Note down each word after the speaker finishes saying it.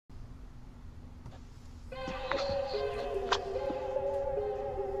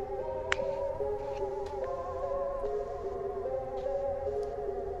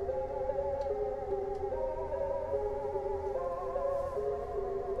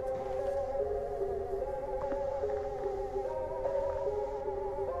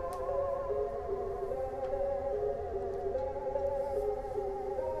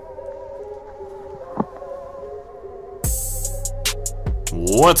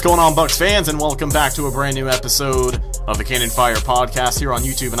What's going on, Bucks fans, and welcome back to a brand new episode of the Cannon Fire Podcast here on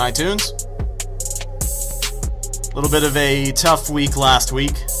YouTube and iTunes. A little bit of a tough week last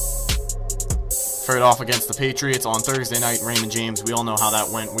week. Fared off against the Patriots on Thursday night in Raymond James. We all know how that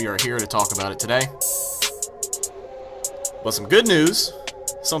went. We are here to talk about it today. But some good news.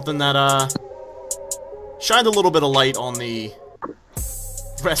 Something that shined a little bit of light on the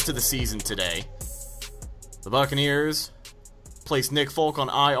rest of the season today. The Buccaneers placed Nick Folk on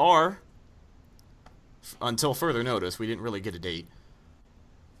IR until further notice. We didn't really get a date.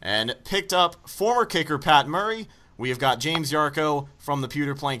 And picked up former kicker Pat Murray. We have got James Yarko from the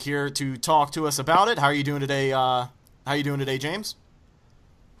Pewter Plank here to talk to us about it. How are you doing today? James?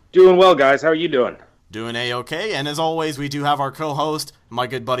 Doing well, guys. How are you doing? Doing A-okay. And as always, we do have our co-host, my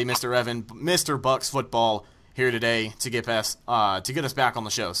good buddy, Mr. Evan, Mr. Bucks Football, here today to get us back on the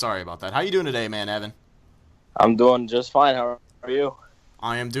show. Sorry about that. How you doing today, man, Evan? I'm doing just fine. How are you?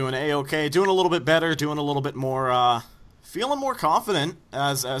 I am doing A-okay. Doing a little bit better. Doing a little bit more, feeling more confident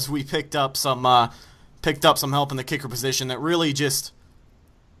as we picked up some help in the kicker position that really just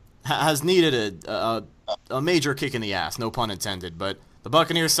has needed a major kick in the ass, no pun intended. But the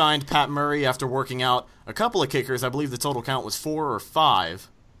Buccaneers signed Pat Murray after working out a couple of kickers. I believe the total count was 4 or 5.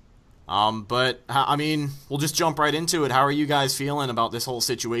 But, I mean, we'll just jump right into it. How are you guys feeling about this whole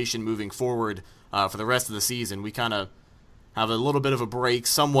situation moving forward for the rest of the season? We kind of have a little bit of a break,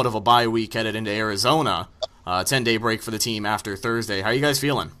 somewhat of a bye week headed into Arizona. 10-day break for the team after Thursday. How are you guys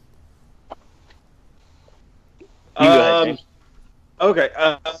feeling? Okay.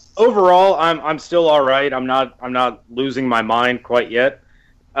 Overall, I'm still all right. I'm not losing my mind quite yet.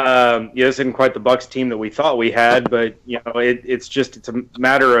 This isn't quite the Bucks team that we thought we had, but it's a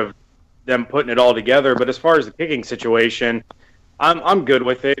matter of them putting it all together. But as far as the kicking situation, I'm good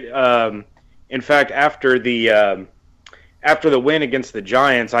with it. In fact, after the win against the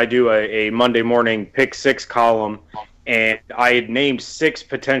Giants, I do a Monday morning pick six column, and I had named 6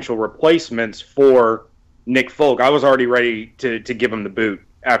 potential replacements for Nick Folk. I was already ready to give him the boot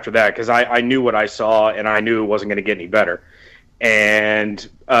after that because I knew what I saw and I knew it wasn't going to get any better. And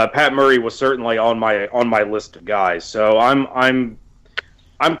Pat Murray was certainly on my list of guys. So I'm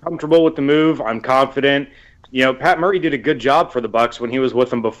comfortable with the move. I'm confident. Pat Murray did a good job for the Bucks when he was with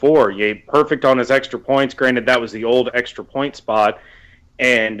them before. Perfect on his extra points. Granted, that was the old extra point spot,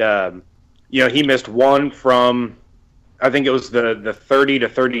 and he missed one from, I think it was the 30 to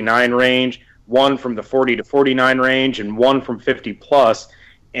 39 range, one from the 40 to 49 range, and one from 50 plus.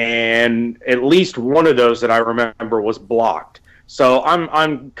 And at least one of those that I remember was blocked. So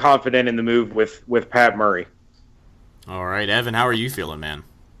I'm confident in the move with Pat Murray. All right, Evan, how are you feeling, man?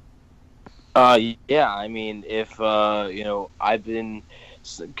 Yeah, I mean, if, I've been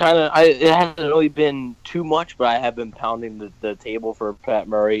it hasn't really been too much, but I have been pounding the table for Pat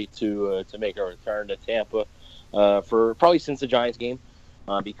Murray to make a return to Tampa, for probably since the Giants game,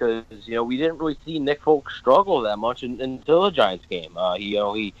 because, we didn't really see Nick Folk struggle that much until the Giants game. He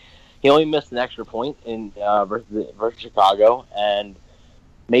only missed an extra point in, versus Chicago and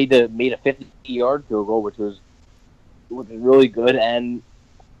made a 50-yard field goal, which was really good, and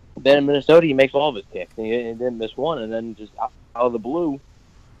then in Minnesota, he makes all of his kicks. He didn't miss one, and then just out of the blue,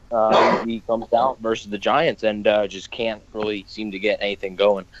 he comes out versus the Giants and just can't really seem to get anything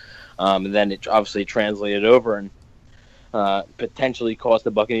going. And then it obviously translated over and potentially cost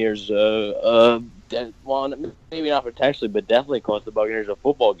the Buccaneers, well, maybe not potentially, but definitely cost the Buccaneers a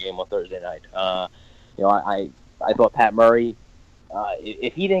football game on Thursday night. I thought Pat Murray,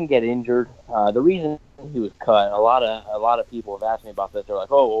 if he didn't get injured, the reason he was cut, a lot of people have asked me about this. They're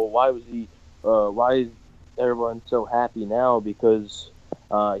like, "Oh, well, why is everyone so happy now because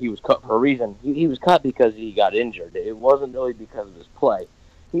he was cut for a reason?" He was cut because he got injured. It wasn't really because of his play.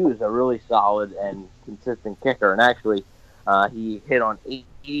 He was a really solid and consistent kicker, and actually, he hit on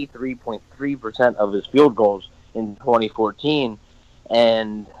 83.3% of his field goals in 2014.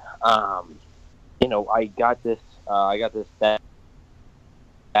 And I got this stat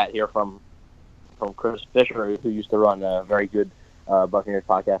here from Chris Fisher, who used to run a very good Buccaneers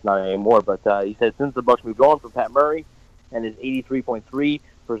podcast, not anymore, but he said since the Bucs moved on from Pat Murray and his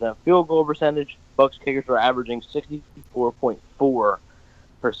 83.3% field goal percentage, Bucs kickers are averaging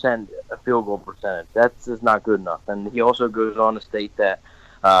 64.4% field goal percentage. That's just not good enough. And he also goes on to state that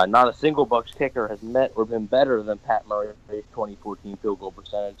not a single Bucs kicker has met or been better than Pat Murray's 2014 field goal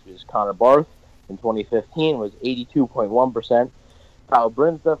percentage, because Connor Barth in 2015 was 82.1%. Kyle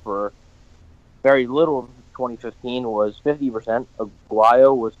Brinsta for very little of 2015 was 50%.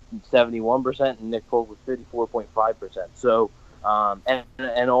 Aguayo was 71%, and Nick Folk was 54.5%. So,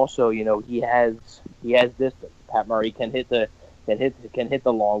 and also, he has distance. Pat Murray can hit the can hit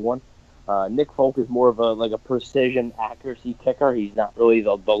the long one. Nick Folk is more of a precision accuracy kicker. He's not really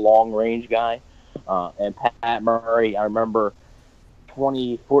the long range guy. And Pat Murray, I remember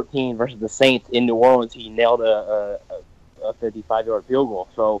 2014 versus the Saints in New Orleans, he nailed a 55-yard field goal.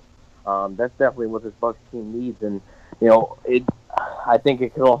 So that's definitely what this Bucs team needs. And I think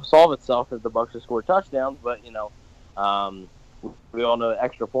it could all solve itself if the Bucs just score touchdowns. But we all know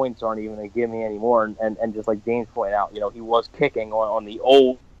extra points aren't even a gimme anymore. And just like James pointed out, he was kicking on the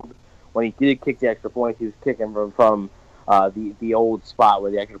old. When he did kick the extra points, he was kicking from the old spot where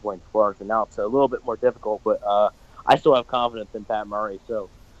the extra points were. And now it's a little bit more difficult, but I still have confidence in Pat Murray. So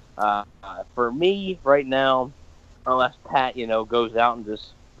for me right now, unless Pat, goes out and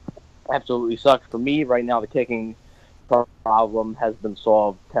just absolutely sucks, for me right now the kicking problem has been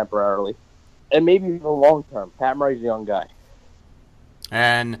solved temporarily. And maybe even long term. Pat Murray's a young guy.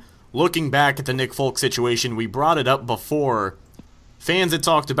 And looking back at the Nick Folk situation, we brought it up before. Fans had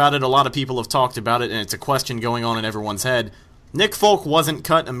talked about it, a lot of people have talked about it, and it's a question going on in everyone's head. Nick Folk wasn't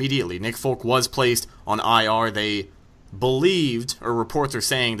cut immediately. Nick Folk was placed on IR. They believed, or reports are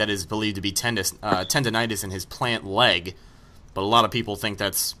saying that is believed to be tendonitis in his plant leg, but a lot of people think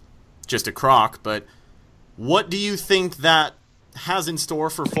that's just a crock. But what do you think that has in store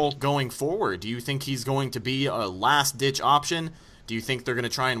for Folk going forward? Do you think he's going to be a last-ditch option? Do you think they're going to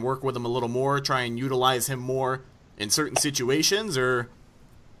try and work with him a little more, try and utilize him more in certain situations, or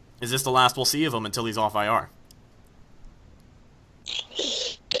is this the last we'll see of him until he's off IR?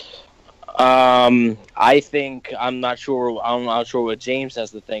 I think I'm not sure what James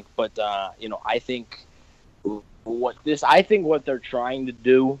has to think, but I think what they're trying to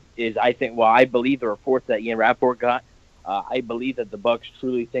do is I believe the reports that Ian Rappaport got. I believe that the Bucs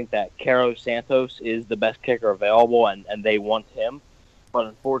truly think that Cairo Santos is the best kicker available, and they want him. But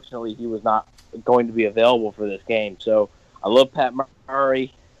unfortunately, he was not going to be available for this game. So I love Pat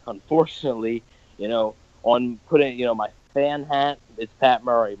Murray. Unfortunately, on putting my fan hat, it's Pat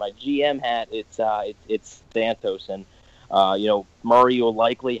Murray. My GM hat, it's Santos, and Murray will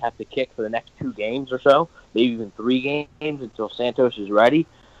likely have to kick for the next 2 games or so, maybe even 3 games until Santos is ready.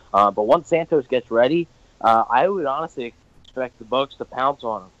 But once Santos gets ready, I would honestly expect the Bucs to pounce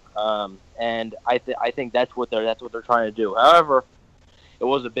on him, and I think that's what they're trying to do. However, it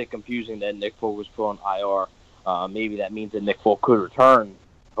was a bit confusing that Nick Folk was put on IR. Maybe that means that Nick Folk could return.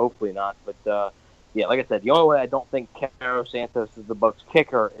 Hopefully not. But like I said, the only way I don't think Cairo Santos is the Bucs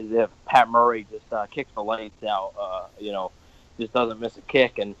kicker is if Pat Murray just kicks the lights out. Just doesn't miss a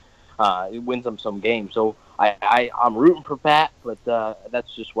kick and it wins them some games. So I'm rooting for Pat, but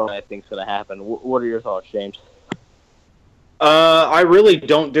that's just what I think is going to happen. What are your thoughts, James? I really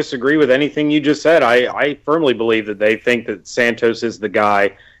don't disagree with anything you just said. I firmly believe that they think that Santos is the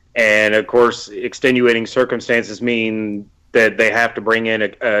guy, and of course, extenuating circumstances mean that they have to bring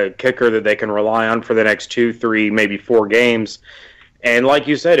in a kicker that they can rely on for the next 2, 3, maybe 4 games. And like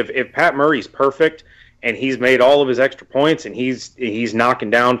you said, if Pat Murray's perfect and he's made all of his extra points and he's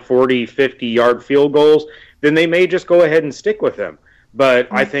knocking down 40, 50-yard field goals, then they may just go ahead and stick with him. But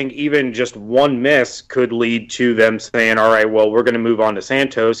I think even just one miss could lead to them saying, all right, well, we're going to move on to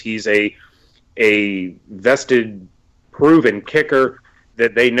Santos. He's a vested, proven kicker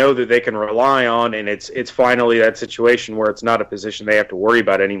that they know that they can rely on, and it's finally that situation where it's not a position they have to worry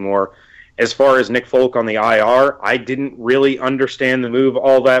about anymore. As far as Nick Folk on the IR, I didn't really understand the move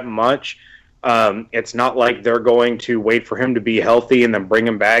all that much. It's not like they're going to wait for him to be healthy and then bring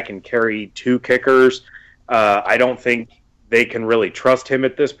him back and carry 2 kickers. I don't think they can really trust him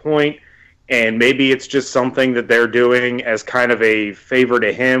at this point, and maybe it's just something that they're doing as kind of a favor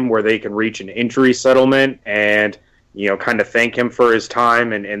to him where they can reach an injury settlement and kind of thank him for his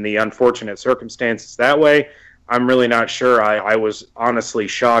time and the unfortunate circumstances that way. I'm really not sure. I was honestly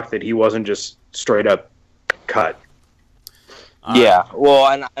shocked that he wasn't just straight up cut. Yeah, well,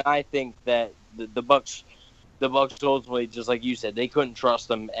 and I think that the Bucs ultimately, just like you said, they couldn't trust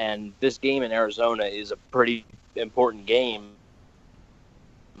him, and this game in Arizona is a pretty important game,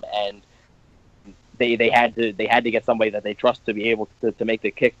 and they had to get somebody that they trust to be able to make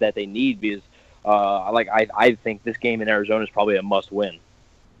the kick that they need, because I think this game in Arizona is probably a must win.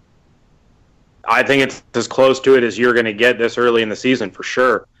 I think it's as close to it as you're going to get this early in the season for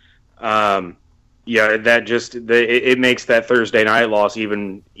sure. It makes that Thursday night loss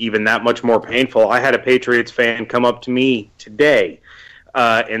even that much more painful. I had a Patriots fan come up to me today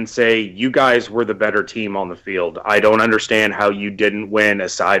and say, you guys were the better team on the field. I don't understand how you didn't win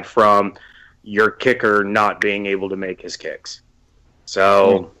aside from your kicker not being able to make his kicks.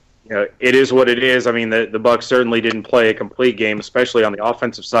 So, it is what it is. I mean, the Bucs certainly didn't play a complete game, especially on the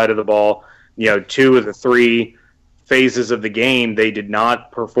offensive side of the ball. 2 of the 3 phases of the game they did not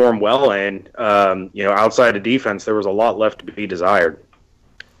perform well in. Outside of defense, there was a lot left to be desired.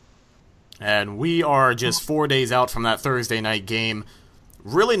 And we are just 4 days out from that Thursday night game.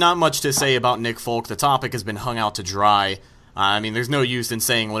 Really not much to say about Nick Folk. The topic has been hung out to dry. There's no use in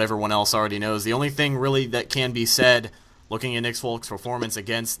saying what everyone else already knows. The only thing really that can be said, looking at Nick Folk's performance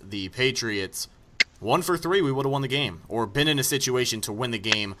against the Patriots, 1 for 3, we would have won the game, or been in a situation to win the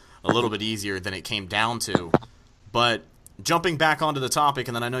game a little bit easier than it came down to. But jumping back onto the topic,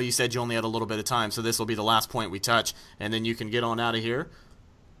 and then I know you said you only had a little bit of time, so this will be the last point we touch, and then you can get on out of here.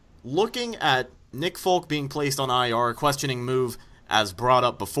 Looking at Nick Folk being placed on IR, a questioning move as brought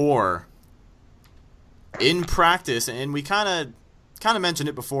up before, in practice, and we kind of mentioned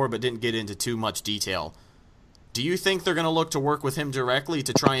it before but didn't get into too much detail, do you think they're going to look to work with him directly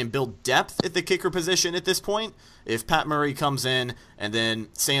to try and build depth at the kicker position at this point? If Pat Murray comes in and then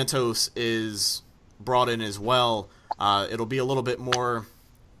Santos is brought in as well, it'll be a little bit more...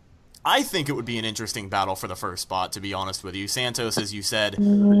 I think it would be an interesting battle for the first spot, to be honest with you. Santos, as you said,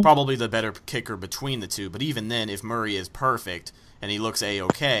 probably the better kicker between the two, but even then, if Murray is perfect and he looks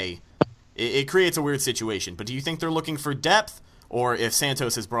A-okay, it creates a weird situation. But do you think they're looking for depth, or if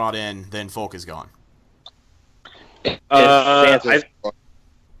Santos is brought in, then Folk is gone? Go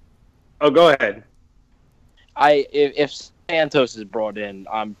ahead. If Santos is brought in,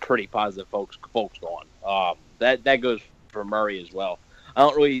 I'm pretty positive Folk's gone. That goes for Murray as well. I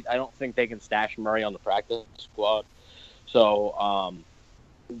don't think they can stash Murray on the practice squad. So,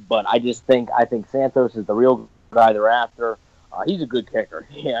 but I think Santos is the real guy they're after. He's a good kicker.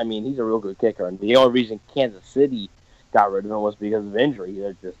 Yeah, he's a real good kicker. And the only reason Kansas City got rid of him was because of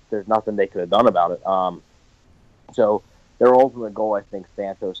injury. There's nothing they could have done about it. So their ultimate goal, I think,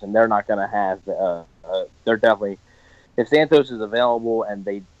 Santos, and they're not going to have. They're definitely, if Santos is available and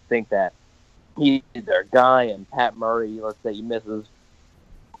they think that he's their guy, and Pat Murray, let's say he misses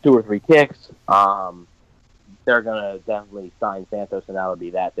 2 or 3 kicks, they're going to definitely sign Santos, and that'll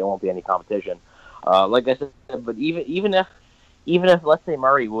be that. There won't be any competition. Like I said, but even if let's say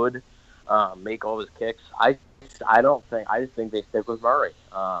Murray would make all his kicks, I just think they stick with Murray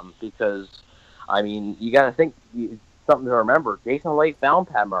because you got to think something to remember. Jason Light found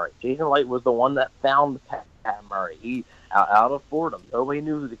Pat Murray. Jason Light was the one that found Pat Murray. He out of Fordham. Nobody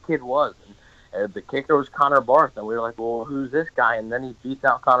knew who the kid was. And the kicker was Connor Barth, and we were like, well, who's this guy? And then he beats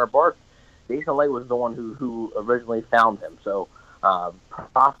out Connor Barth. Jason Light was the one who originally found him. So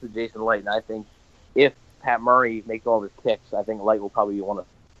props to Jason Light. And I think if Pat Murray makes all his kicks, I think Light will probably want to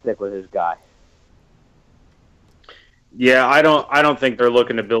stick with his guy. Yeah, I don't think they're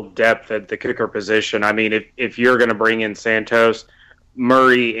looking to build depth at the kicker position. If you're going to bring in Santos,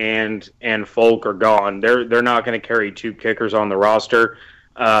 Murray and Folk are gone. They're not going to carry 2 kickers on the roster.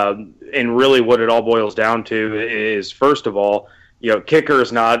 And really what it all boils down to is, first of all, kicker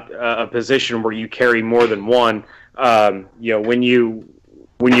is not a position where you carry more than one. When you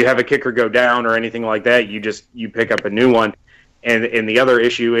have a kicker go down or anything like that, you pick up a new one. And the other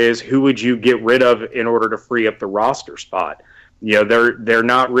issue is, who would you get rid of in order to free up the roster spot? They're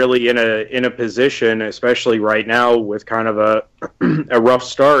not really in a position, especially right now with kind of a rough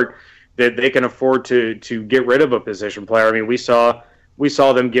start, that they can afford to get rid of a position player. We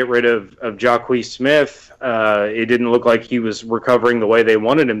saw them get rid of Jacquez Smith. It didn't look like he was recovering the way they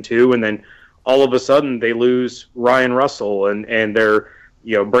wanted him to, and then all of a sudden they lose Ryan Russell, and they're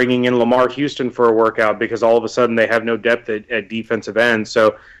bringing in Lamar Houston for a workout because all of a sudden they have no depth at defensive end.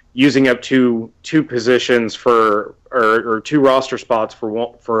 So using up two positions or 2 roster spots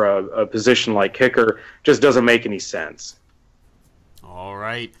for a position like kicker just doesn't make any sense. All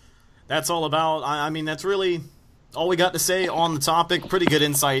right, that's all about. That's really all we got to say on the topic. Pretty good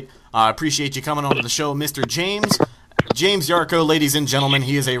insight. I appreciate you coming onto the show, Mr. James Yarcho, ladies and gentlemen.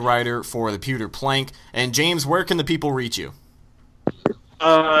 He is a writer for the Pewter Plank. And James, where can the people reach you?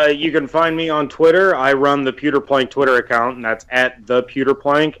 You can find me on Twitter. I run the Pewter Plank Twitter account, and that's at the Pewter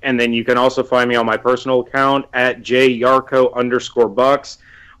Plank. And then you can also find me on my personal account at jyarcho_bucks.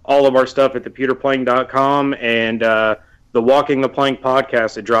 All of our stuff at thepewterplank.com, and the Walking the Plank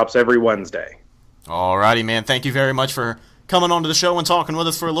podcast. It drops every Wednesday. Alrighty, man. Thank you very much for coming onto the show and talking with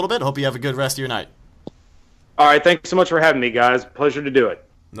us for a little bit. Hope you have a good rest of your night. All right. Thanks so much for having me, guys. Pleasure to do it.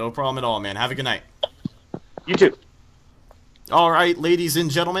 No problem at all, man. Have a good night. You too. All right, ladies and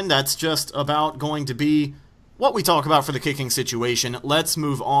gentlemen, that's just about going to be what we talk about for the kicking situation. Let's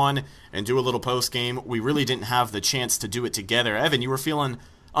move on and do a little post-game. We really didn't have the chance to do it together. Evan, you were feeling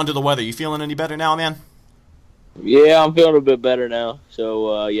under the weather. You feeling any better now, man? Yeah, I'm feeling a bit better now.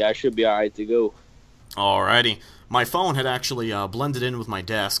 So, I should be all right to go. All righty. My phone had actually blended in with my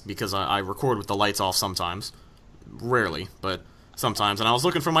desk because I record with the lights off sometimes. rarely, but sometimes. And I was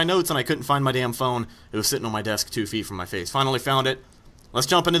looking for my notes, and I couldn't find my damn phone. It was sitting on my desk 2 feet from my face. Finally found it. Let's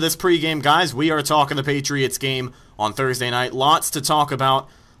jump into this pregame, guys. We are talking the Patriots game on Thursday night. Lots to talk about,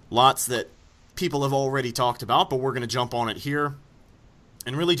 lots that people have already talked about, but we're going to jump on it here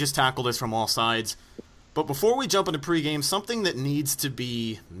and really just tackle this from all sides. But before we jump into pregame, something that needs to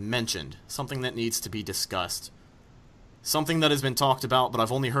be mentioned, something that needs to be discussed, something that has been talked about, but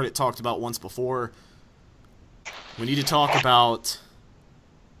I've only heard it talked about once before. We need to talk about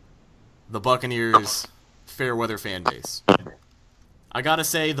the Buccaneers' fair weather fan base. I gotta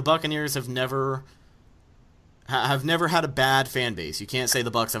say, the Buccaneers have never had a bad fan base. You can't say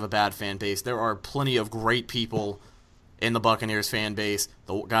the Bucs have a bad fan base. There are plenty of great people in the Buccaneers fan base.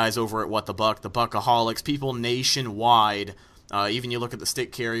 The guys over at What the Buck, the Buckaholics, people nationwide. Even you look at the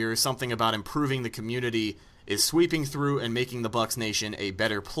stick carriers, something about improving the community is sweeping through and making the Bucs Nation a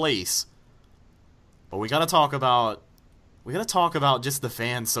better place. But we gotta talk about just the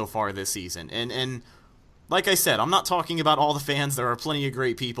fans so far this season. And like I said, I'm not talking about all the fans. There are plenty of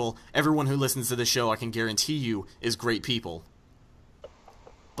great people. Everyone who listens to this show, I can guarantee you, is great people.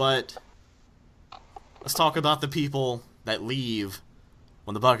 But let's talk about the people that leave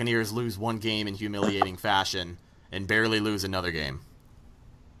when the Buccaneers lose one game in humiliating fashion and barely lose another game.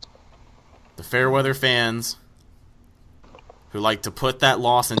 The fair-weather fans who like to put that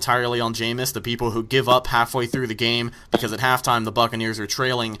loss entirely on Jameis, the people who give up halfway through the game because at halftime the Buccaneers are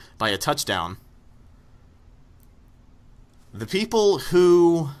trailing by a touchdown. The people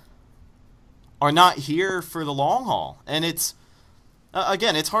who are not here for the long haul. And it's,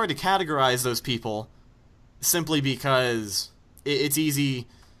 again, it's hard to categorize those people simply because it's easy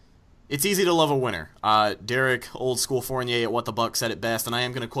to love a winner. Derek, old school Fournier at What the Buck, said it best, and I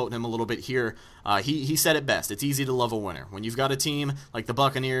am going to quote him a little bit here. He said it best. It's easy to love a winner. When you've got a team like the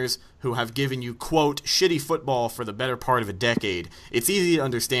Buccaneers who have given you, quote, shitty football for the better part of a decade, it's easy to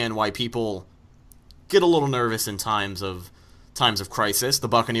understand why people get a little nervous in times of crisis. The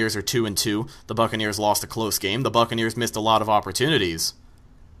Buccaneers are 2-2. The Buccaneers lost a close game. The Buccaneers missed a lot of opportunities.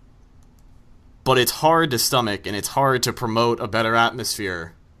 But it's hard to stomach, and it's hard to promote a better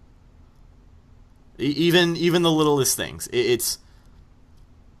atmosphere. Even the littlest things.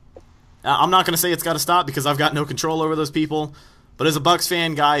 I'm not going to say it's got to stop because I've got no control over those people. But as a Bucs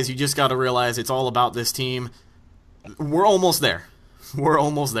fan, guys, you just got to realize it's all about this team. We're almost there. We're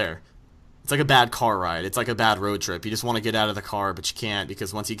almost there. It's like a bad car ride. It's like a bad road trip. You just want to get out of the car, but you can't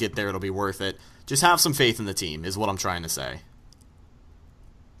because once you get there, it'll be worth it. Just have some faith in the team is what I'm trying to say.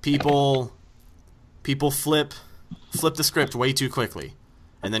 People flip the script way too quickly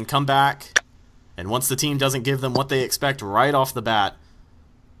and then come back, and once the team doesn't give them what they expect right off the bat,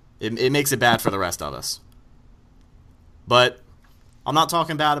 it makes it bad for the rest of us. But I'm not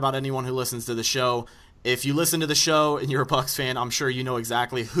talking bad about anyone who listens to the show. If you listen to the show and you're a Bucs fan, I'm sure you know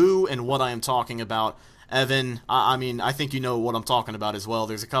exactly who and what I am talking about. Evan, I think you know what I'm talking about as well.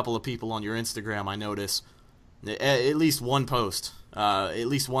 There's a couple of people on your Instagram I notice. At least one post. At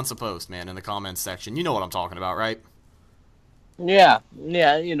least once a post, man, in the comments section. You know what I'm talking about, right? Yeah,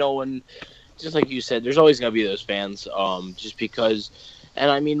 and just like you said, there's always going to be those fans, just because, and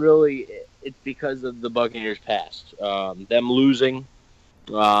I mean, really, it's because of the Buccaneers' past. Them losing,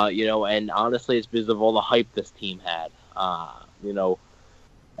 and honestly, it's because of all the hype this team had.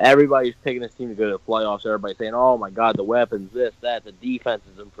 Everybody's picking this team to go to the playoffs. Everybody's saying, oh, my God, the weapons, this, that, the defense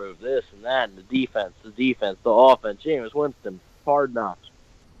has improved, this and that, and the defense, the offense, Jameis Winston, Hard Knocks,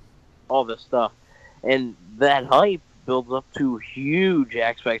 all this stuff. And that hype builds up to huge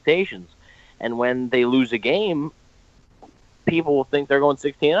expectations. And when they lose a game, people will think they're going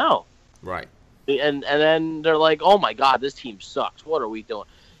 16-0. Right. And then they're like, oh, my God, this team sucks. What are we doing?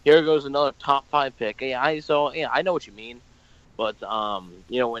 Here goes another top 5 pick. I know what you mean. But,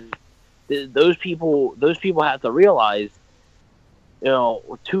 when those people have to realize,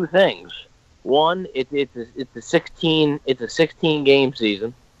 two things. One, it's a 16 game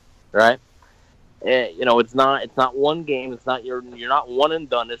season, right? It's not one game. It's not you're not one and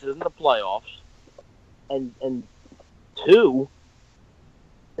done. This isn't the playoffs. And two,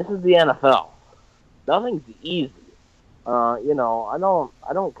 this is the NFL. Nothing's easy. I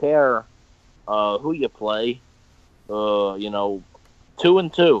don't care who you play. 2-2.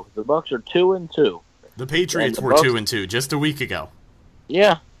 The Bucs are 2-2. The Patriots were 2-2 just a week ago.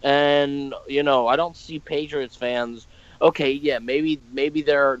 Yeah, and I don't see Patriots fans. Okay, yeah, maybe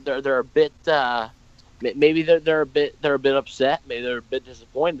they're a bit maybe they're a bit upset. Maybe they're a bit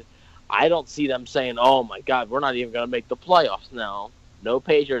disappointed. I don't see them saying, "Oh my God, we're not even going to make the playoffs." No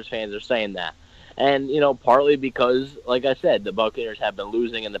Patriots fans are saying that, and partly because, like I said, the Buccaneers have been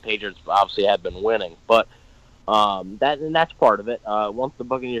losing and the Patriots obviously have been winning. But That's part of it. Once the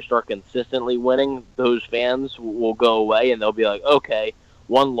Buccaneers start consistently winning, those fans will go away, and they'll be like, okay,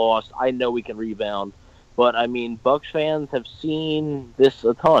 one loss, I know we can rebound. But I mean, Bucs fans have seen this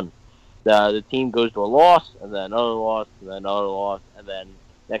a ton. The team goes to a loss, and then another loss, and then another loss, and then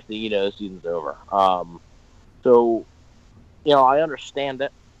next thing you know, the season's over. So, I understand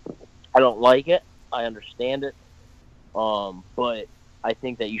it. I don't like it. I understand it. But I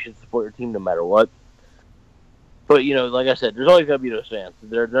think that you should support your team no matter what. But, like I said, there's always going to be those fans.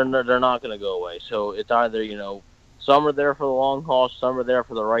 They're not going to go away. So it's either, some are there for the long haul, some are there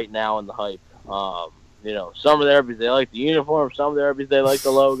for the right now and the hype. Some are there because they like the uniform, some are there because they like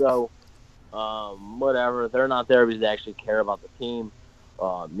the logo. Whatever. They're not there because they actually care about the team.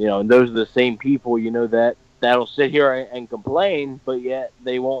 And those are the same people, that'll sit here and complain, but yet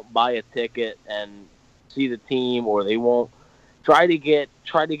they won't buy a ticket and see the team, or they won't try to get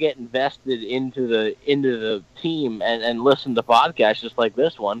invested into the team and listen to podcasts just like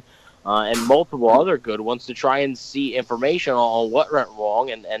this one, and multiple other good ones to try and see information on what went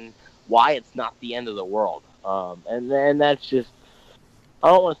wrong and why it's not the end of the world. And then that's just, I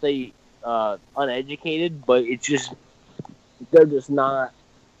don't want to say uneducated, but it's just, they're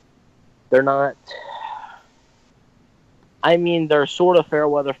not. I mean, they're sort of fair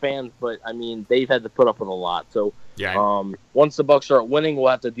weather fans, but I mean, they've had to put up with a lot. So, yeah. Once the Bucs start winning,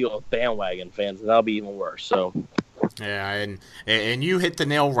 we'll have to deal with bandwagon fans, and that'll be even worse. So, yeah, and you hit the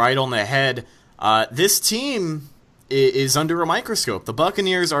nail right on the head. This team is under a microscope. The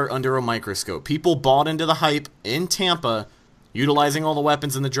Buccaneers are under a microscope. People bought into the hype in Tampa, utilizing all the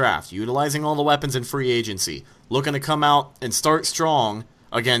weapons in the draft, utilizing all the weapons in free agency, looking to come out and start strong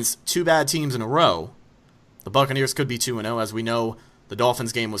against two bad teams in a row. The Buccaneers could be 2-0. As we know, the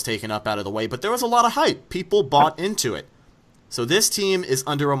Dolphins game was taken up out of the way, but there was a lot of hype. People bought into it. So this team is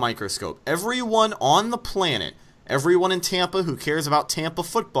under a microscope. Everyone on the planet, everyone in Tampa who cares about Tampa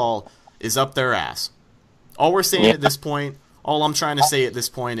football is up their ass. All we're saying at this point, all I'm trying to say at this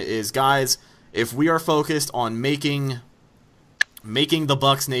point is, guys, if we are focused on making the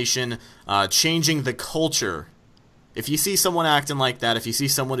Bucs Nation, changing the culture. If you see someone acting like that, if you see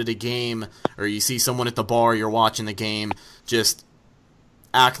someone at a game, or you see someone at the bar, you're watching the game, just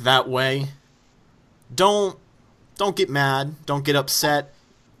act that way, don't get mad, don't get upset,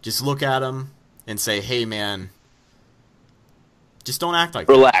 just look at them and say, hey man, just don't act like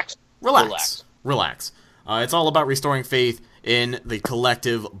relax. that. Relax. It's all about restoring faith in the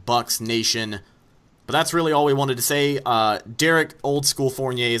collective Bucs Nation. But that's really all we wanted to say. Derek, Old School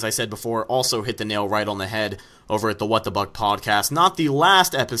Fournier, as I said before, also hit the nail right on the head over at the What the Buck podcast. Not the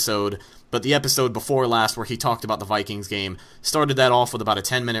last episode, but the episode before last where he talked about the Vikings game. Started that off with about a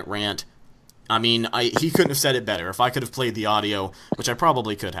 10-minute rant. I mean, he couldn't have said it better. If I could have played the audio, which I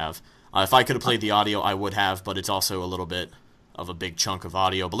probably could have. If I could have played the audio, I would have, but it's also a little bit of a big chunk of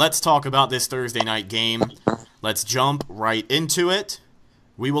audio. But let's talk about this Thursday night game. Let's jump right into it.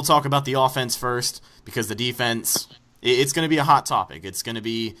 We will talk about the offense first, because the defense, it's going to be a hot topic. It's going to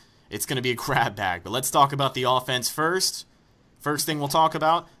be a grab bag. But let's talk about the offense first. First thing we'll talk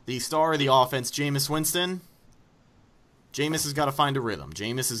about, the star of the offense, Jameis Winston. Jameis has got to find a rhythm.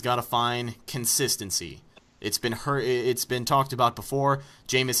 Jameis has got to find consistency. It's been talked about before.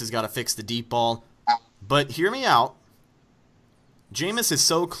 Jameis has got to fix the deep ball. But hear me out. Jameis is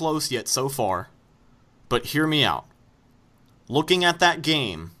so close yet so far. But hear me out. Looking at that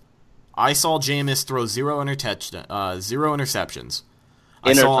game, I saw Jameis throw zero interceptions.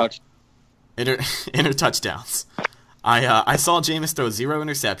 Inter touchdowns. I saw Jameis throw zero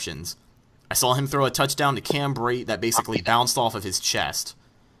interceptions. I saw him throw a touchdown to Cam Brate that basically bounced off of his chest.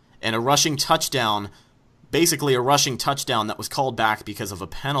 And a rushing touchdown that was called back because of a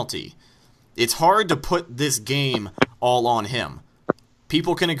penalty. It's hard to put this game all on him.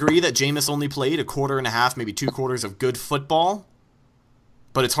 People can agree that Jameis only played a quarter and a half, maybe 2 quarters of good football,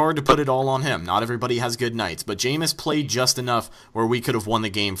 but it's hard to put it all on him. Not everybody has good nights, but Jameis played just enough where we could have won the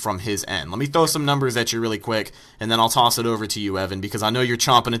game from his end. Let me throw some numbers at you really quick, and then I'll toss it over to you, Evan, because I know you're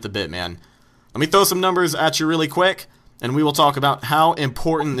chomping at the bit, man. Let me throw some numbers at you really quick, and we will talk about how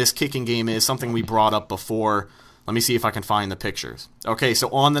important this kicking game is, something we brought up before. Let me see if I can find the pictures. Okay, so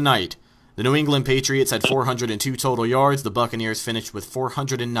on the night, the New England Patriots had 402 total yards. The Buccaneers finished with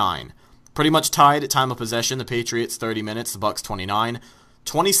 409. Pretty much tied at time of possession. The Patriots 30 minutes, the Bucs 29.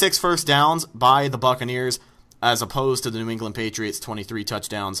 26 first downs by the Buccaneers as opposed to the New England Patriots 23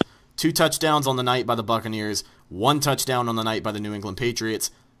 touchdowns. 2 touchdowns on the night by the Buccaneers, 1 touchdown on the night by the New England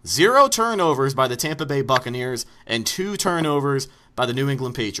Patriots. 0 turnovers by the Tampa Bay Buccaneers and 2 turnovers by the New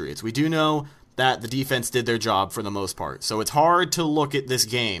England Patriots. We do know that the defense did their job for the most part. So it's hard to look at this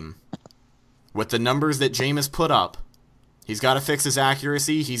game with the numbers that Jameis put up, he's got to fix his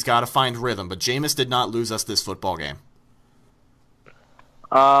accuracy, he's got to find rhythm, but Jameis did not lose us this football game.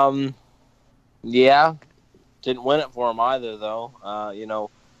 Yeah. Didn't win it for him either, though.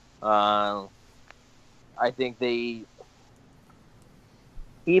 I think he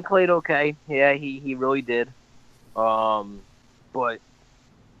played okay. Yeah, he really did. But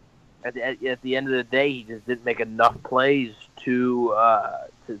at the end of the day, he just didn't make enough plays to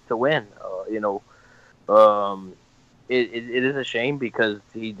win. It is a shame because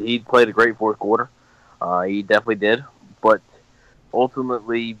he played a great fourth quarter. He definitely did, but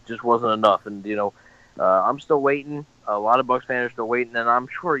ultimately just wasn't enough. And I'm still waiting. A lot of Bucs fans are still waiting, and I'm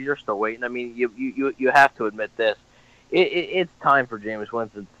sure you're still waiting. I mean, you have to admit this. It's time for Jameis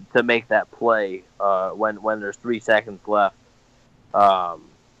Winston to make that play when there's 3 seconds left. It's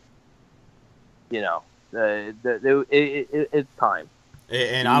time.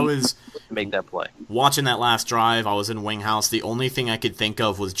 And I was make that play. Watching that last drive. I was in Winghouse. The only thing I could think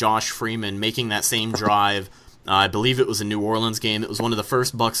of was Josh Freeman making that same drive. I believe it was a New Orleans game. It was one of the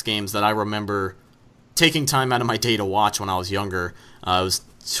first Bucs games that I remember taking time out of my day to watch when I was younger. It was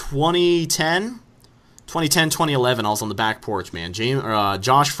 2010, 2011. I was on the back porch, man.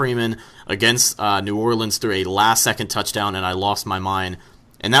 Josh Freeman against New Orleans threw a last-second touchdown, and I lost my mind.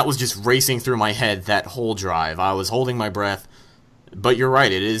 And that was just racing through my head that whole drive. I was holding my breath. But you're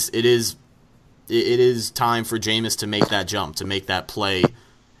right. It is time for Jameis to make that jump, to make that play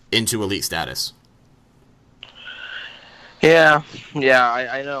into elite status. Yeah,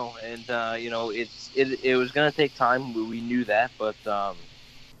 I know, and it was going to take time. We knew that, but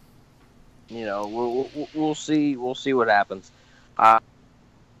we'll see what happens. I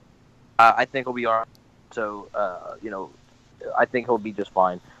think he'll be all right. So I think he'll be just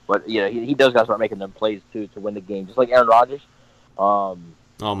fine. But he does got to start making them plays too to win the game, just like Aaron Rodgers. Oh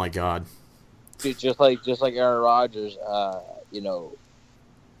my God! Just like Aaron Rodgers,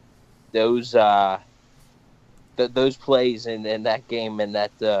 those plays in that game in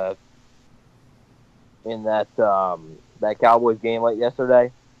that Cowboys game like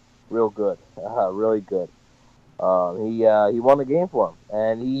yesterday, real good, really good. He won the game for him,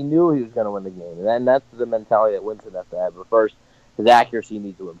 and he knew he was going to win the game, and that's the mentality that Winston has to have. But first, his accuracy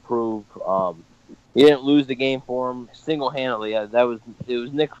needs to improve. He didn't lose the game for him single-handedly. It was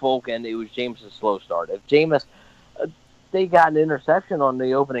Nick Folk and it was Jameis' slow start. If Jameis, they got an interception on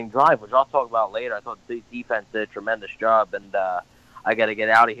the opening drive, which I'll talk about later. I thought the defense did a tremendous job, and I got to get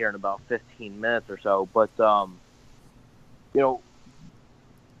out of here in about 15 minutes or so. But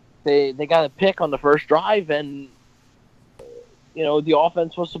they got a pick on the first drive, and the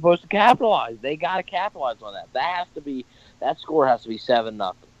offense was supposed to capitalize. They got to capitalize on that. That score has to be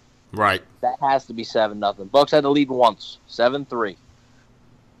 7-0. Right. That has to be 7-0. Bucs had to lead once, 7-3.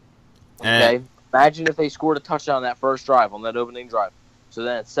 Okay. Imagine if they scored a touchdown on that first drive, on that opening drive. So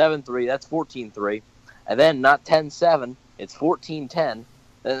then it's 7-3. That's 14-3, and then not 10-7. It's 14-10.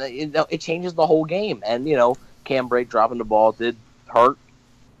 And it changes the whole game. And Cam Brake dropping the ball did hurt.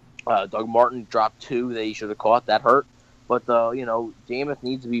 Doug Martin dropped 2 that he should have caught. That hurt. But Jameis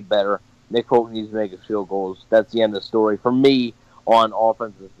needs to be better. Nick Folk needs to make his field goals. That's the end of the story for me. On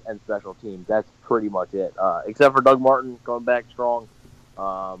offenses and special teams, that's pretty much it. Except for Doug Martin going back strong.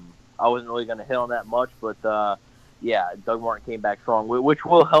 I wasn't really going to hit on that much, but Doug Martin came back strong, which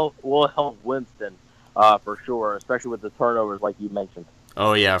will help Winston for sure, especially with the turnovers like you mentioned.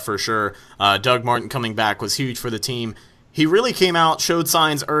 Oh yeah, for sure. Doug Martin coming back was huge for the team. He really came out, showed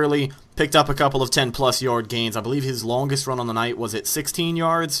signs early, picked up a couple of 10-plus yard gains. I believe his longest run on the night was at 16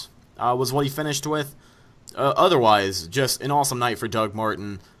 yards. Was what he finished with. Otherwise, just an awesome night for Doug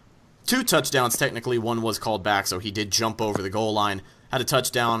Martin. 2 touchdowns, technically. One was called back, so he did jump over the goal line. Had a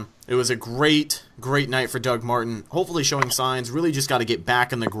touchdown. It was a great night for Doug Martin. Hopefully showing signs. Really just got to get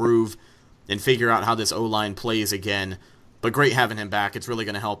back in the groove and figure out how this O-line plays again. But great having him back. It's really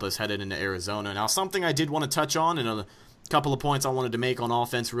going to help us headed into Arizona. Now, something I did want to touch on, and a couple of points I wanted to make on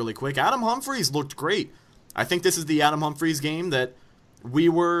offense really quick. Adam Humphries looked great. I think this is the Adam Humphries game that we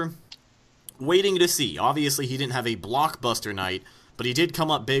were waiting to see. Obviously, he didn't have a blockbuster night, but he did come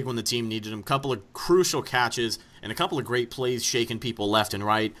up big when the team needed him. A couple of crucial catches and a couple of great plays shaking people left and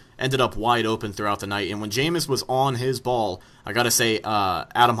right. Ended up wide open throughout the night. And when Jameis was on his ball, I got to say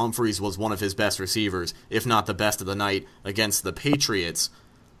Adam Humphries was one of his best receivers, if not the best of the night, against the Patriots.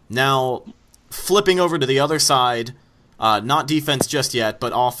 Now, flipping over to the other side, not defense just yet,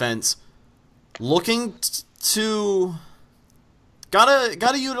 but offense, looking to...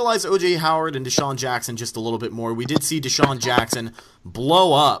 Gotta utilize O.J. Howard and Deshaun Jackson just a little bit more. We did see Deshaun Jackson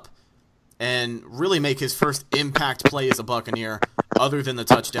blow up and really make his first impact play as a Buccaneer other than the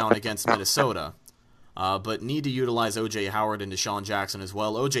touchdown against Minnesota. But need to utilize O.J. Howard and Deshaun Jackson as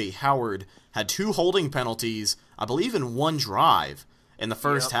well. O.J. Howard had 2 holding penalties, I believe, in one drive in the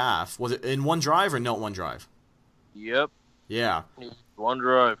first half. Was it in one drive or not one drive? Yep. Yeah. One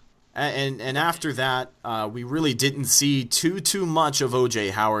drive. And after that, we really didn't see too much of O.J.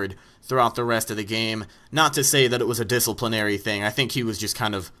 Howard throughout the rest of the game. Not to say that it was a disciplinary thing. I think he was just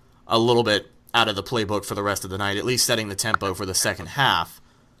kind of a little bit out of the playbook for the rest of the night, at least setting the tempo for the second half.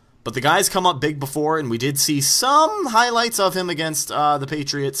 But the guys come up big before, and we did see some highlights of him against the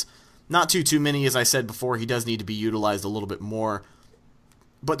Patriots. Not too many, as I said before. He does need to be utilized a little bit more.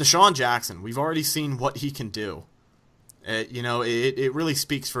 But Deshaun Jackson, we've already seen what he can do. It really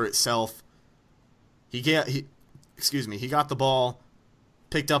speaks for itself. He got the ball,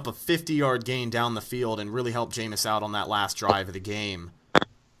 picked up a 50-yard gain down the field, and really helped Jameis out on that last drive of the game.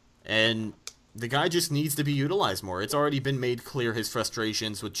 And the guy just needs to be utilized more. It's already been made clear his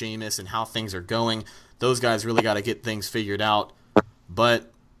frustrations with Jameis and how things are going. Those guys really got to get things figured out.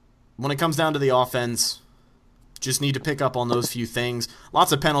 But when it comes down to the offense, just need to pick up on those few things.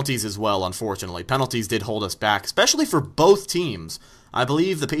 Lots of penalties as well, unfortunately. Penalties did hold us back, especially for both teams. I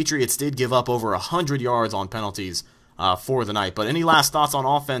believe the Patriots did give up over 100 yards on penalties for the night. But any last thoughts on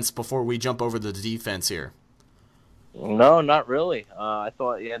offense before we jump over to the defense here? No, not really. I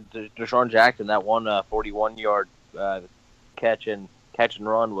thought Deshaun Jackson, that one 41-yard catch and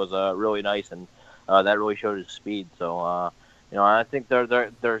run was really nice, and that really showed his speed. So I think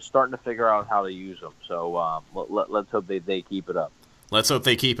they're starting to figure out how to use him. So let's hope they keep it up. Let's hope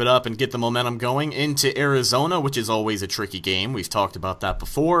they keep it up and get the momentum going into Arizona, which is always a tricky game. We've talked about that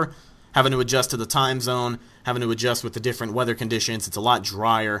before. Having to adjust to the time zone, having to adjust with the different weather conditions. It's a lot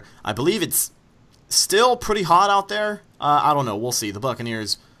drier. I believe it's still pretty hot out there. I don't know. We'll see. The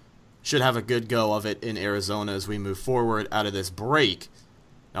Buccaneers should have a good go of it in Arizona as we move forward out of this break.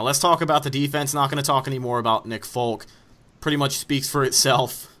 Now let's talk about the defense. Not going to talk anymore about Nick Folk. Pretty much speaks for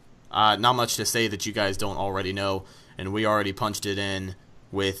itself. Not much to say that you guys don't already know, and we already punched it in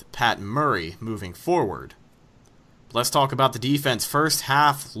with Pat Murray moving forward. Let's talk about the defense. First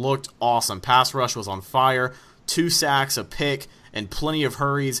half looked awesome. Pass rush was on fire. 2 sacks, a pick, and plenty of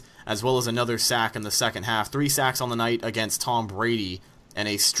hurries, as well as another sack in the second half. 3 sacks on the night against Tom Brady, and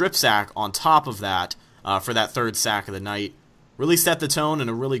a strip sack on top of that for that 3rd sack of the night. Really set the tone and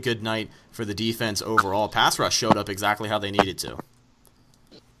a really good night for the defense overall. Pass rush showed up exactly how they needed to.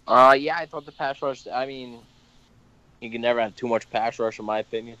 I thought the pass rush, you can never have too much pass rush, in my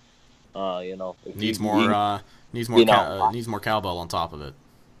opinion. Needs more cowbell on top of it.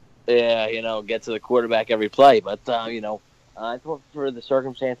 Yeah, get to the quarterback every play. But, I thought for the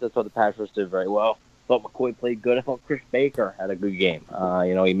circumstances, I thought the pass rush did very well. I thought McCoy played good. I thought Chris Baker had a good game.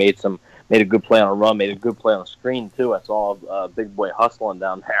 He made a good play on a run, made a good play on the screen, too. I saw Big Boy hustling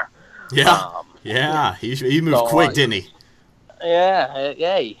down there. Yeah, he moved quick, didn't he?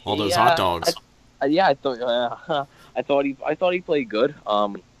 Yeah. All those hot dogs. I thought he played good.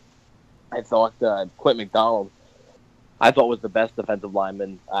 I thought Quentin McDonald, was the best defensive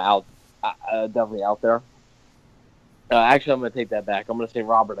lineman definitely out there. Actually, I'm going to take that back. I'm going to say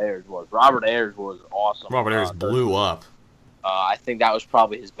Robert Ayers was. Robert Ayers was awesome. Robert Ayers blew up. I think that was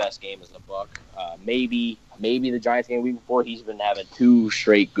probably his best game as a Buck. Maybe the Giants game the week before. He's been having 2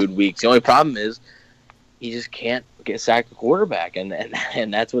 straight good weeks. The only problem is he just can't get sacked the quarterback, and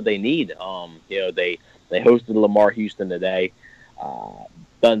that's what they need. They hosted Lamar Houston today.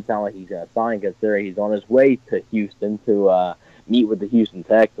 Doesn't sound like he's going to sign because he's on his way to Houston to meet with the Houston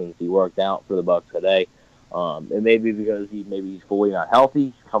Texans. He worked out for the Bucs today. It may be because he's fully not healthy.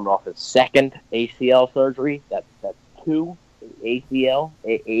 He's coming off his 2nd ACL surgery. That's 2 ACL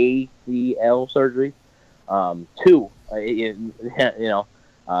surgeries. 2.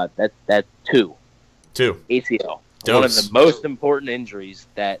 That's 2. 2 ACL. Dose. One of the most important injuries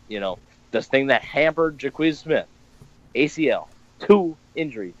that this thing that hampered Jaquiz Smith. ACL. 2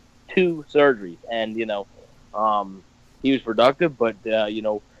 injuries. 2 surgeries. And he was productive, but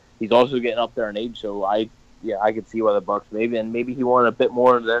he's also getting up there in age. So I could see why the Bucs maybe he wanted a bit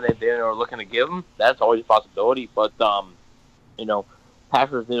more than they were looking to give him. That's always a possibility. But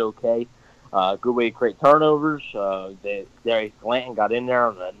Packers did okay. Good way to create turnovers. Darius Slayton got in there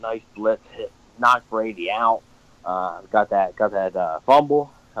on a nice blitz hit, knocked Brady out. Got that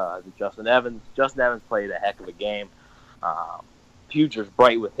fumble. Justin Evans played a heck of a game. Future's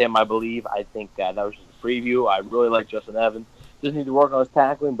bright with him, I believe. I think that was just a preview. I really like Justin Evans. Just need to work on his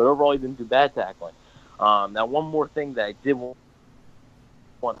tackling, but overall he didn't do bad tackling. Now, one more thing that I did want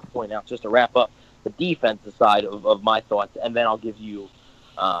to point out, just to wrap up the defensive side of my thoughts, and then I'll give you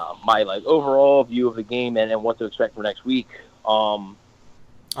my like overall view of the game and what to expect for next week.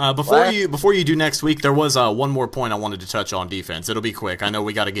 Before you do next week, there was one more point I wanted to touch on defense. It'll be quick. I know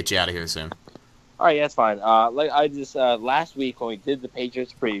we got to get you out of here soon. All right, that's fine. Like I just last week when we did the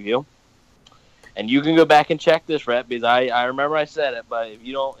Patriots preview, and you can go back and check this, Rhett, because I remember I said it, but if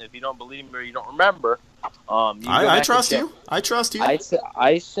you don't believe me or you don't remember, I trust you. I trust you.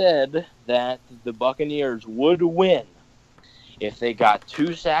 I said that the Buccaneers would win if they got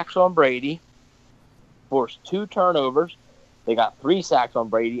 2 sacks on Brady, forced 2 turnovers. They got 3 sacks on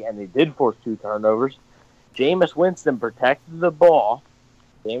Brady, and they did force 2 turnovers. Jameis Winston protected the ball.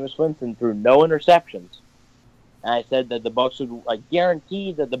 Jameis Winston threw no interceptions. And I said that the Bucs would, like,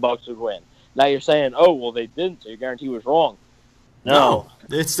 guaranteed that the Bucs would win. Now you're saying, oh, well, they didn't, so your guarantee was wrong. No,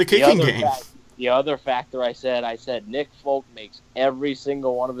 it's the kicking game. The other factor I said Nick Folk makes every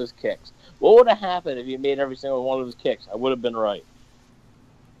single one of his kicks. What would have happened if he made every single one of his kicks? I would have been right.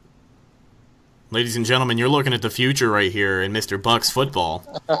 Ladies and gentlemen, you're looking at the future right here in Mr. Bucks football.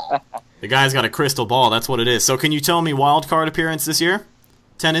 The guy's got a crystal ball. That's what it is. So can you tell me wild card appearance this year?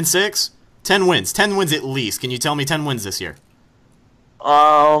 10-6? 10 wins. 10 wins at least. Can you tell me 10 wins this year?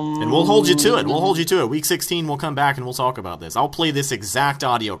 And we'll hold you to it. Week 16, we'll come back and we'll talk about this. I'll play this exact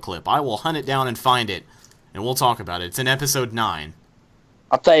audio clip. I will hunt it down and find it, and we'll talk about it. It's in episode 9.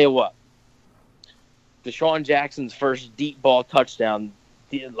 I'll tell you what. Deshaun Jackson's first deep ball touchdown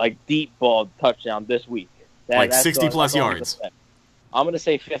this week. Like 60-plus yards. I'm going to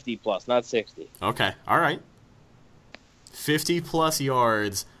say 50-plus, not 60. Okay, all right. 50-plus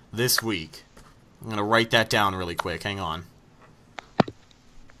yards this week. I'm going to write that down really quick. Hang on.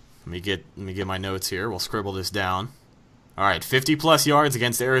 Let me get my notes here. We'll scribble this down. All right, 50-plus yards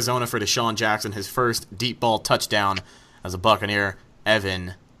against Arizona for Deshaun Jackson, his first deep ball touchdown as a Buccaneer.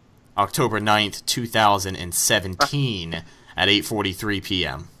 Evan, October 9th, 2017 at 8:43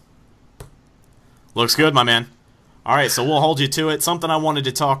 p.m. Looks good, my man. All right, so we'll hold you to it. Something I wanted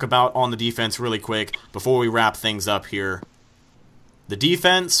to talk about on the defense really quick before we wrap things up here. The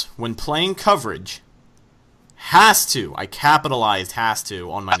defense, when playing coverage, has to, I capitalized has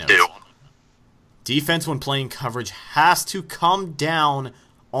to on my notes. Defense, when playing coverage, has to come down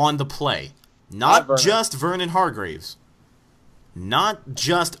on the play. Not just Vernon Hargreaves. Not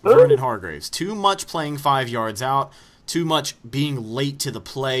just Vernon Hargreaves. Too much playing 5 yards out. Too much being late to the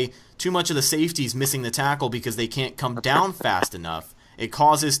play. Too much of the safeties missing the tackle because they can't come down fast enough. It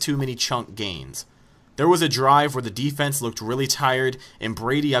causes too many chunk gains. There was a drive where the defense looked really tired, and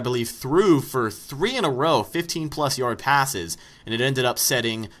Brady, I believe, threw for 3 in a row, 15-plus yard passes, and it ended up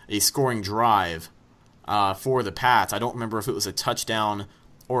setting a scoring drive for the Pats. I don't remember if it was a touchdown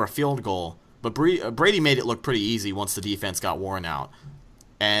or a field goal, but Brady made it look pretty easy once the defense got worn out.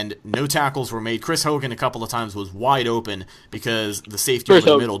 And no tackles were made. Chris Hogan a couple of times was wide open because the safety over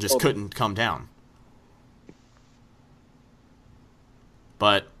the middle just couldn't come down.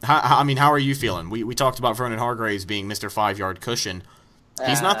 But, how are you feeling? We talked about Vernon Hargreaves being Mr. 5-yard cushion.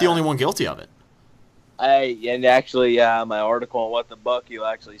 He's not the only one guilty of it. My article on What the Buck, you'll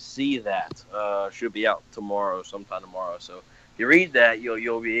actually see that. Should be out sometime tomorrow. So if you read that,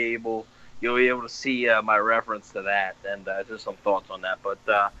 you'll be able to see my reference to that and just some thoughts on that. But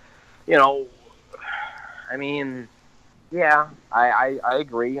I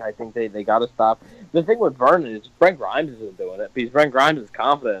agree. I think they got to stop. The thing with Vernon is Brent Grimes isn't doing it because Brent Grimes is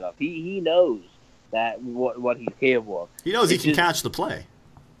confident enough. He knows that what he's capable of. He knows he can catch the play.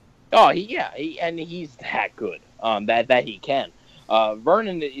 Oh, and he's that good. That he can.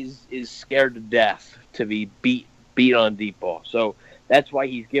 Vernon is scared to death to be beat on a deep ball. So that's why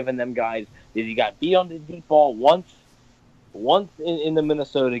he's giving them guys. He got beat on the deep ball once in the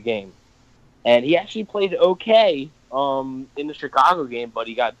Minnesota game, and he actually played okay in the Chicago game, but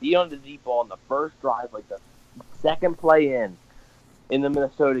he got beat on the deep ball in the first drive, like the second play in the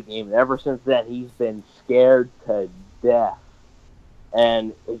Minnesota game. And ever since then, he's been scared to death.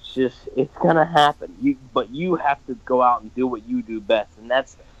 And it's going to happen. But you have to go out and do what you do best, and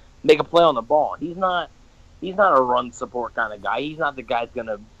that's make a play on the ball. He's not a run support kind of guy. He's not the guy that's going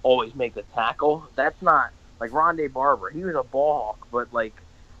to always make the tackle. That's not like Rondé Barber. He was a ball hawk, but like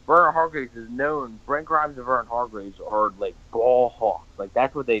Vernon Hargreaves is known. Brent Grimes and Vernon Hargreaves are like ball hawks. Like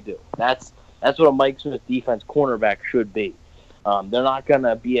that's what they do. That's what a Mike Smith defense cornerback should be. They're not going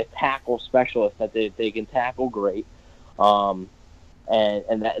to be a tackle specialist that they can tackle great. And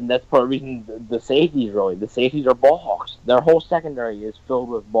that's part of the reason the safeties are ball hawks. Their whole secondary is filled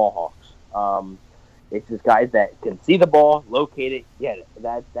with ball hawks. It's just guys that can see the ball, locate it, get it.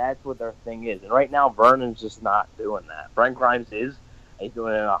 That's what their thing is. And right now, Vernon's just not doing that. Brent Grimes is. He's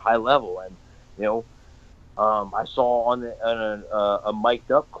doing it at a high level. And, I saw on a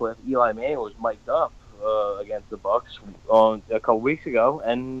mic'd up clip, Eli Manning was mic'd up against the Bucks on a couple weeks ago,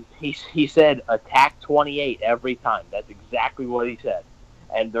 and he said attack 28 every time. That's exactly what he said,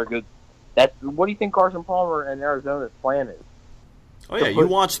 and they're good. What do you think Carson Palmer and Arizona's plan is? Oh yeah, you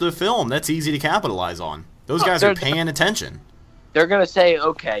watch the film. That's easy to capitalize on. Those guys are paying attention. They're gonna say,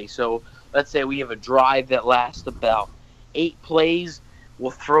 okay, so let's say we have a drive that lasts about 8 plays.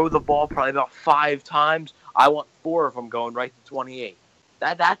 We'll throw the ball probably about 5 times. I want 4 of them going right to 28.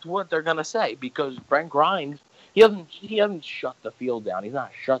 That's what they're gonna say, because Brent Grimes, he doesn't shut the field down. He's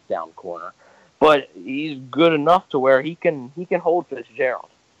not a shutdown corner, but he's good enough to where he can hold Fitzgerald.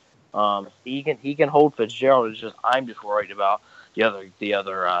 He can hold Fitzgerald. It's just I'm just worried about the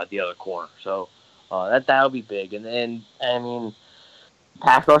other corner. So that'll be big. And then I mean,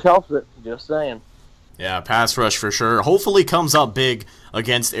 pass rush helps it. Just saying. Yeah, pass rush for sure. Hopefully comes up big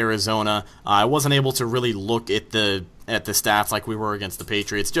against Arizona. I wasn't able to really look at the stats like we were against the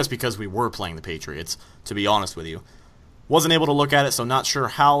Patriots, just because we were playing the Patriots, to be honest with you. Wasn't able to look at it, so not sure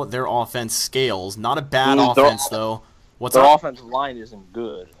how their offense scales. Not a bad offense, though. Their offensive line isn't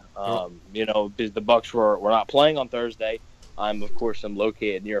good. The Bucks were not playing on Thursday. I'm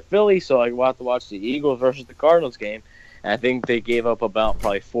located near Philly, so I will have to watch the Eagles versus the Cardinals game. And I think they gave up about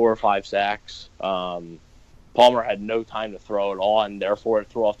probably 4 or 5 sacks. Palmer had no time to throw it on, therefore it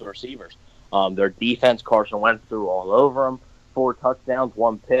threw off the receivers. Their defense, Carson Wentz threw all over them. 4 touchdowns,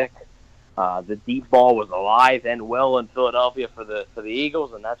 1 pick. The deep ball was alive and well in Philadelphia for the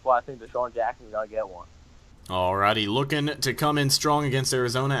Eagles, and that's why I think Deshaun Jackson's going to get one. Alrighty, looking to come in strong against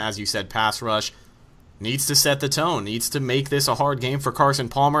Arizona. As you said, pass rush needs to set the tone, needs to make this a hard game for Carson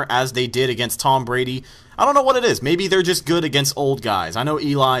Palmer, as they did against Tom Brady. I don't know what it is. Maybe they're just good against old guys. I know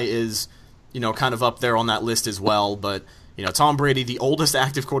Eli is, kind of up there on that list as well, but, Tom Brady, the oldest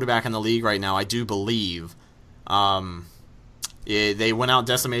active quarterback in the league right now, I do believe. They went out,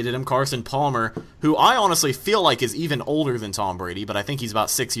 decimated him. Carson Palmer, who I honestly feel like is even older than Tom Brady, but I think he's about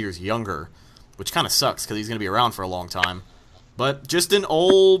 6 years younger, which kind of sucks because he's going to be around for a long time. But just an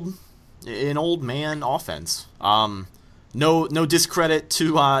old man offense. No discredit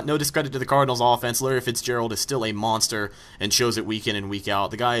to the Cardinals offense. Larry Fitzgerald is still a monster and shows it week in and week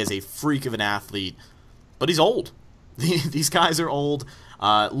out. The guy is a freak of an athlete, but he's old. These guys are old.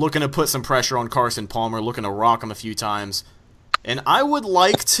 Looking to put some pressure on Carson Palmer, looking to rock him a few times. And I would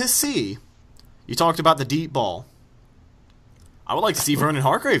like to see, you talked about the deep ball. I would like to see Vernon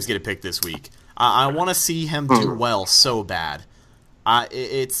Hargreaves get a pick this week. I want to see him do well so bad.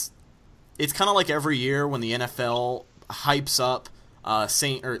 It's kind of like every year when the NFL hypes up not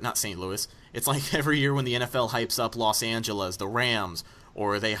St. Louis. It's like every year when the NFL hypes up Los Angeles, the Rams,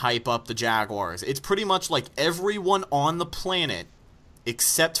 or they hype up the Jaguars. It's pretty much like everyone on the planet,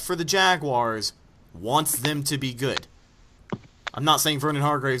 except for the Jaguars, wants them to be good. I'm not saying Vernon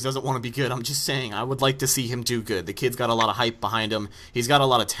Hargreaves doesn't want to be good. I'm just saying I would like to see him do good. The kid's got a lot of hype behind him. He's got a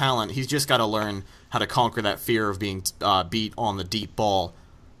lot of talent. He's just got to learn how to conquer that fear of being beat on the deep ball.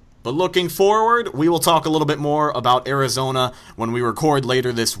 But looking forward, we will talk a little bit more about Arizona when we record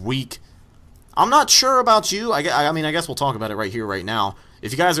later this week. I'm not sure about you. I guess we'll talk about it right here, right now.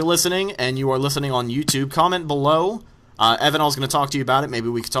 If you guys are listening and you are listening on YouTube, comment below. Evan, I was going to talk to you about it. Maybe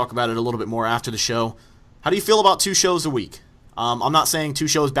we could talk about it a little bit more after the show. How do you feel about 2 shows a week? I'm not saying 2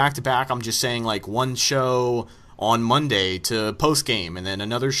 shows back-to-back. I'm just saying like 1 show on Monday to post-game and then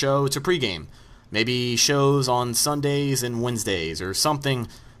another show to pre-game. Maybe shows on Sundays and Wednesdays or something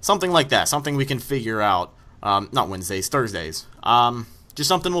like that. Something we can figure out. Not Wednesdays, Thursdays. Just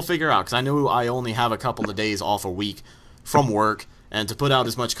something we'll figure out, because I know I only have a couple of days off a week from work, and to put out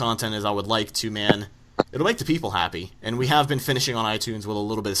as much content as I would like to, man, it'll make the people happy. And we have been finishing on iTunes with a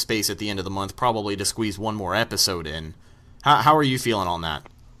little bit of space at the end of the month, probably to squeeze 1 more episode in. How are you feeling on that?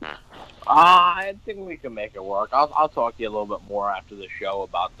 I think we can make it work. I'll talk to you a little bit more after the show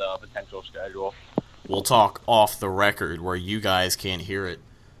about the potential schedule. We'll talk off the record where you guys can't hear it.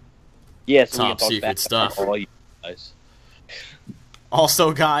 Yes, top secret stuff. All you guys.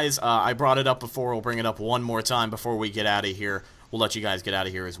 Also, guys, I brought it up before. We'll bring it up one more time before we get out of here. We'll let you guys get out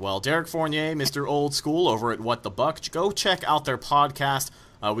of here as well. Derek Fournier, Mr. Old School, over at What the Buck. Go check out their podcast.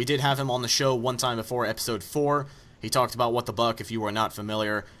 We did have him on the show one time before, episode 4. He talked about What the Buck, if you are not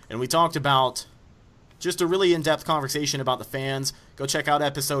familiar. And we talked about just a really in-depth conversation about the fans. Go check out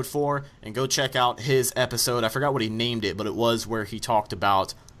episode 4 and go check out his episode. I forgot what he named it, but it was where he talked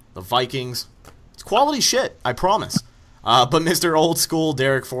about the Vikings. It's quality shit, I promise. But Mr. Old School,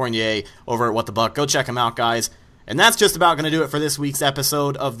 Derek Fournier, over at What the Buck. Go check him out, guys. And that's just about going to do it for this week's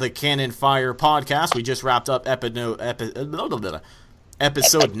episode of the Cannon Fire podcast. We just wrapped up episode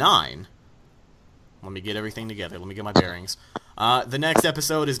 9. Let me get everything together. Let me get my bearings. The next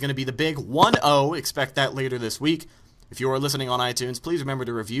episode is going to be the big 1-0. Expect that later this week. If you are listening on iTunes, please remember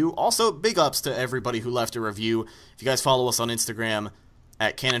to review. Also, big ups to everybody who left a review. If you guys follow us on Instagram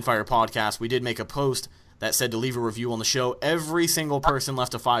at Cannon Fire Podcast, we did make a post that said to leave a review on the show. Every single person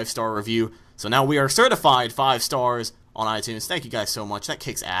left a 5-star review. So now we are certified 5 stars on iTunes. Thank you guys so much. That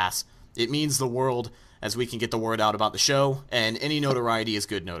kicks ass. It means the world as we can get the word out about the show, and any notoriety is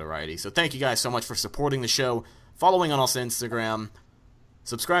good notoriety. So thank you guys so much for supporting the show, following on us on Instagram,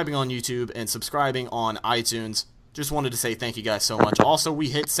 subscribing on YouTube, and subscribing on iTunes. Just wanted to say thank you guys so much. Also, we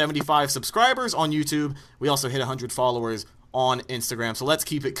hit 75 subscribers on YouTube. We also hit 100 followers on Instagram. So let's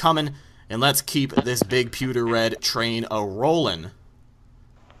keep it coming, and let's keep this big pewter red train a-rolling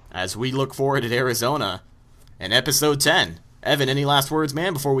as we look forward to Arizona and Episode 10. Evan, any last words,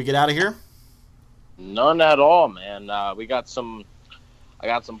 man, before we get out of here? None at all, man. I got some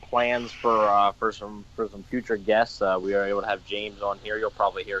plans for some future guests. We are able to have James on here. You'll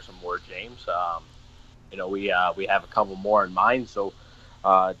probably hear some more James. We have a couple more in mind, so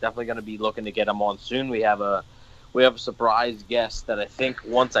definitely going to be looking to get them on soon. We have a surprise guest that I think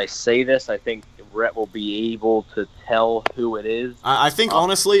once I say this, I think Rhett will be able to tell who it is. I think,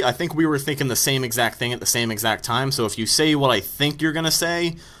 honestly, we were thinking the same exact thing at the same exact time, so if you say what I think you're going to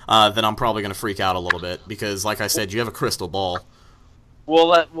say, then I'm probably going to freak out a little bit, because, like I said, you have a crystal ball. Well,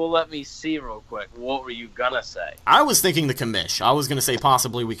 let me see real quick. What were you going to say? I was thinking the commish. I was going to say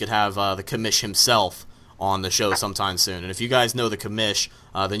possibly we could have the commish himself on the show sometime soon. And if you guys know the commish,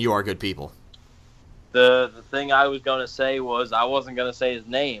 then you are good people. The thing I was going to say was I wasn't going to say his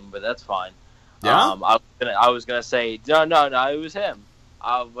name, but that's fine. Yeah? I was going to say, no, it was him.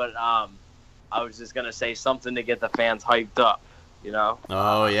 But I was just going to say something to get the fans hyped up, you know?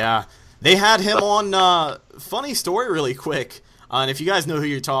 Oh, yeah. They had him on, funny story really quick. And if you guys know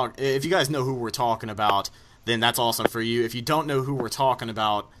who we're talking about, then that's awesome for you. If you don't know who we're talking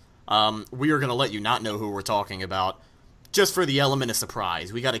about, we are going to let you not know who we're talking about, just for the element of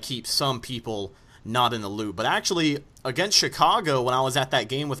surprise. We got to keep some people not in the loop. But actually, against Chicago, when I was at that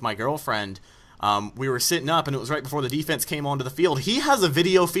game with my girlfriend, we were sitting up, and it was right before the defense came onto the field. He has a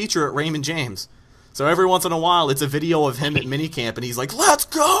video feature at Raymond James. So every once in a while, it's a video of him at minicamp, and he's like, "Let's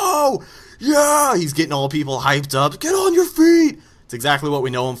go! Yeah!" He's getting all people hyped up. Get on your feet! It's exactly what we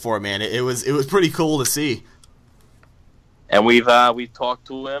know him for, man. It was pretty cool to see. And we've talked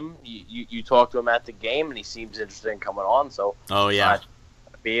to him. You talked to him at the game, and he seems interested in coming on. So oh yeah,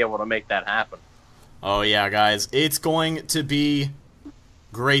 be able to make that happen. Oh yeah, guys, it's going to be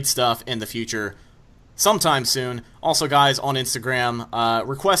great stuff in the future, sometime soon. Also, guys, on Instagram,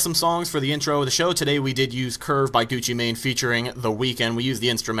 request some songs for the intro of the show. Today we did use "Curve" by Gucci Mane featuring The Weeknd. We used the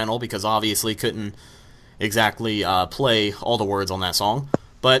instrumental because obviously couldn't exactly play all the words on that song.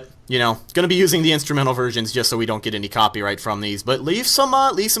 But, going to be using the instrumental versions just so we don't get any copyright from these. But leave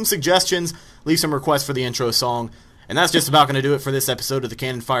some suggestions, leave some requests for the intro song. And that's just about going to do it for this episode of the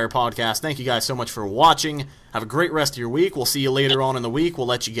Cannon Fire Podcast. Thank you guys so much for watching. Have a great rest of your week. We'll see you later on in the week. We'll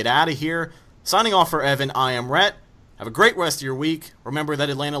let you get out of here. Signing off for Evan, I am Rhett. Have a great rest of your week. Remember that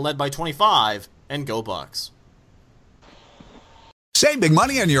Atlanta led by 25, and go Bucks. Save big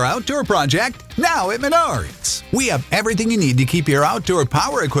money on your outdoor project now at Menards. We have everything you need to keep your outdoor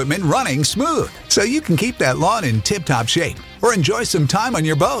power equipment running smooth, so you can keep that lawn in tip-top shape or enjoy some time on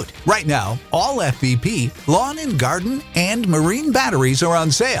your boat. Right now, all FVP, lawn and garden, and marine batteries are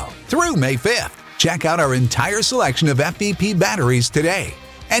on sale through May 5th. Check out our entire selection of FVP batteries today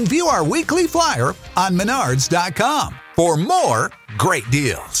and view our weekly flyer on Menards.com for more great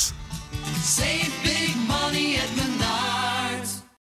deals. Save